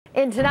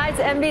In tonight's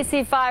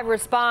NBC5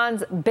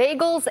 Responds,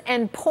 bagels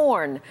and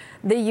porn,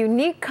 the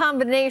unique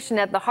combination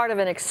at the heart of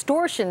an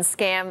extortion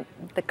scam,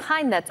 the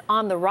kind that's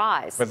on the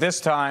rise. But this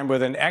time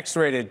with an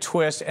X-rated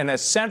twist and a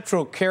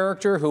central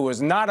character who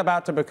was not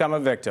about to become a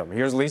victim.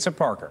 Here's Lisa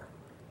Parker.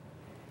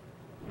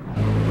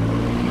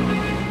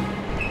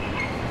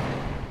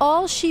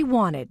 All she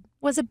wanted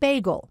was a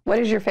bagel. What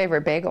is your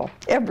favorite bagel?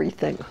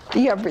 Everything.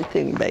 The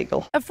everything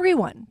bagel. A free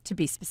one, to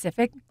be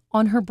specific,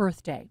 on her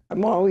birthday.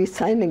 I'm always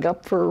signing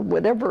up for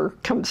whatever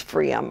comes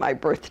free on my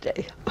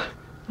birthday.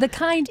 The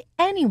kind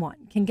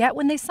anyone can get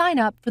when they sign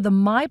up for the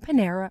My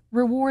Panera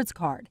rewards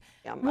card.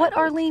 What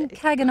Arlene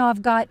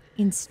Kaganov got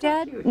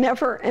instead?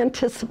 Never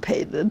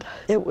anticipated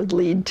it would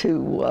lead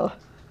to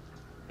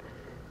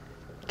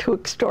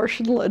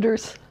extortion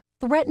letters.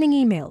 Threatening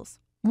emails,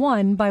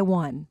 one by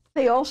one.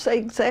 They all say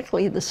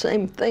exactly the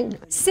same thing.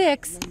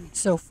 6,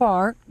 so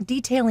far,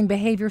 detailing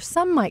behavior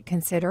some might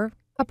consider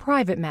a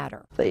private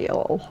matter. They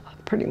all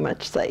pretty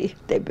much say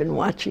they've been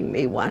watching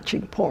me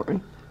watching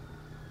porn,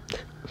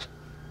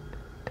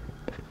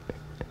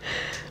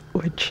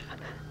 which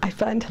I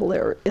find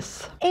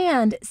hilarious.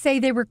 And say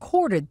they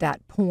recorded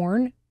that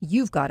porn.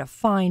 You've got a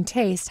fine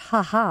taste,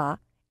 haha.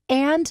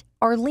 And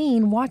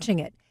Arlene watching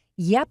it.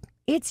 Yep,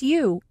 it's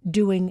you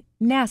doing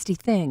nasty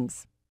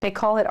things. They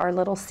call it our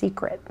little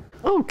secret.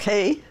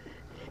 Okay.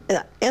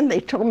 And they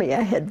told me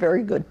I had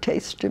very good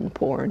taste in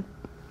porn.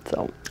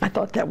 So I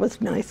thought that was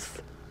nice.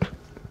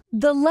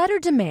 The letter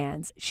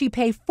demands she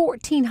pay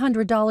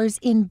 $1,400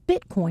 in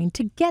Bitcoin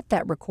to get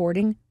that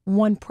recording.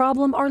 One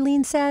problem,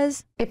 Arlene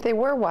says. If they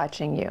were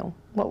watching you,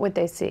 what would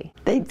they see?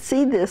 They'd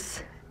see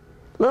this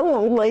little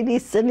old lady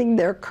sitting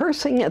there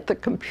cursing at the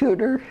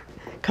computer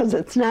because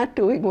it's not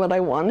doing what I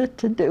want it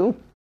to do.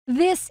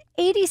 This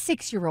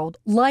 86-year-old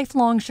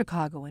lifelong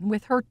Chicagoan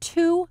with her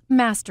 2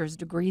 master's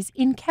degrees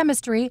in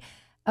chemistry,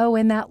 oh,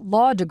 and that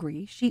law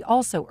degree she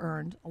also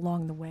earned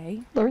along the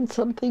way, Learn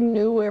something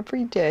new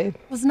every day.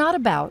 was not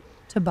about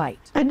to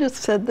bite. I just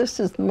said this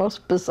is the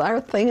most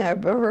bizarre thing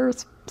I've ever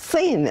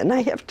seen, and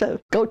I have to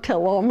go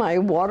tell all my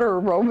water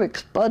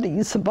aerobics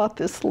buddies about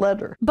this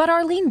letter. But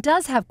Arlene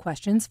does have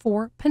questions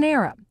for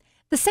Panera.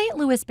 The St.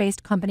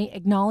 Louis-based company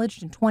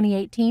acknowledged in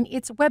 2018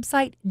 its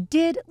website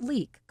did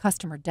leak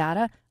customer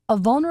data, a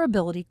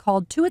vulnerability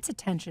called to its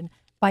attention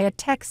by a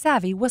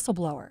tech-savvy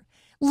whistleblower.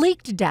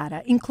 Leaked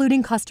data,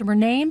 including customer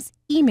names,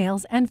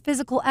 emails, and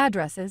physical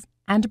addresses,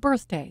 and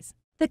birthdays.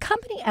 The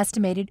company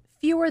estimated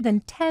fewer than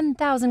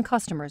 10,000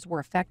 customers were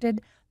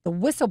affected. The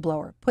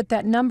whistleblower put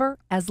that number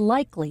as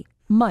likely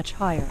much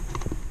higher.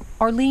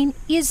 Arlene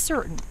is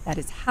certain that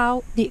is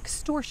how the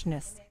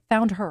extortionists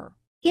found her.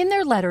 In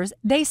their letters,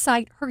 they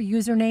cite her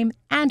username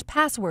and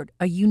password,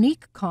 a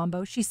unique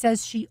combo she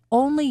says she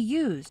only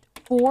used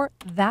for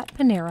that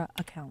Panera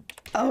account.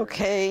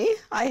 Okay,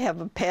 I have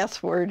a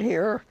password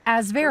here.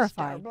 As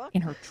verified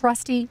in her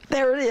trusty,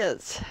 There it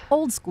is.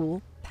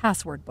 old-school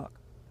password book.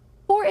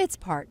 For its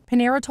part,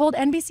 Panera told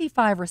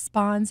NBC5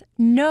 Responds,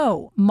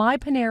 no, My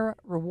Panera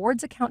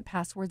rewards account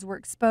passwords were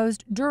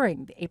exposed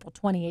during the April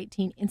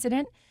 2018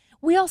 incident.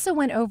 We also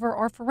went over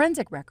our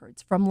forensic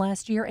records from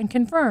last year and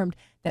confirmed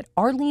that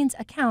Arlene's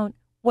account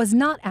was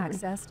not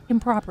accessed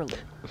improperly.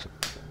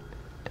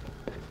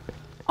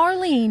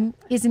 Arlene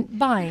isn't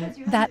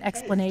buying that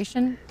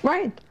explanation,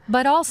 Right.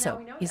 but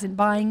also isn't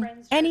buying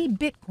any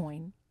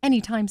Bitcoin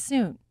anytime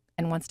soon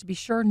and wants to be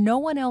sure no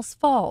one else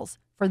falls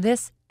for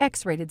this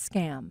X-rated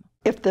scam.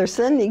 If they're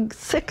sending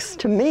 6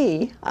 to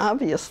me,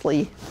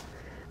 obviously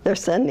they're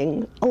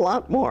sending a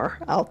lot more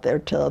out there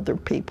to other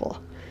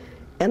people.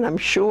 And I'm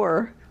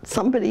sure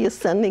somebody is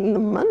sending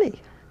them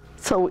money.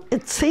 So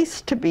it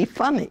ceased to be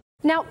funny.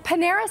 Now,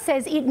 Panera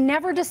says it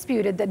never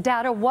disputed that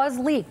data was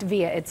leaked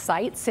via its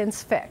site,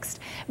 since fixed,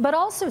 but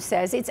also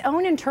says its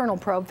own internal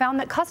probe found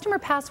that customer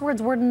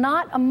passwords were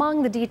not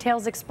among the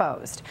details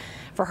exposed.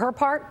 For her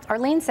part,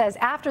 Arlene says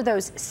after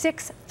those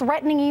 6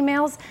 threatening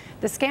emails,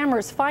 the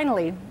scammers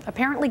finally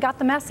apparently got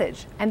the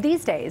message, and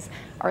these days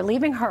are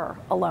leaving her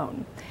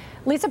alone.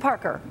 Lisa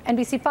Parker,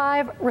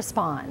 NBC5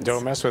 Responds.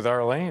 Don't mess with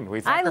Arlene.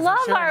 We thank I her for love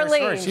sharing her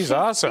story. Arlene. She's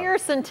awesome.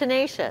 Fierce and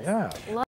tenacious. Yeah.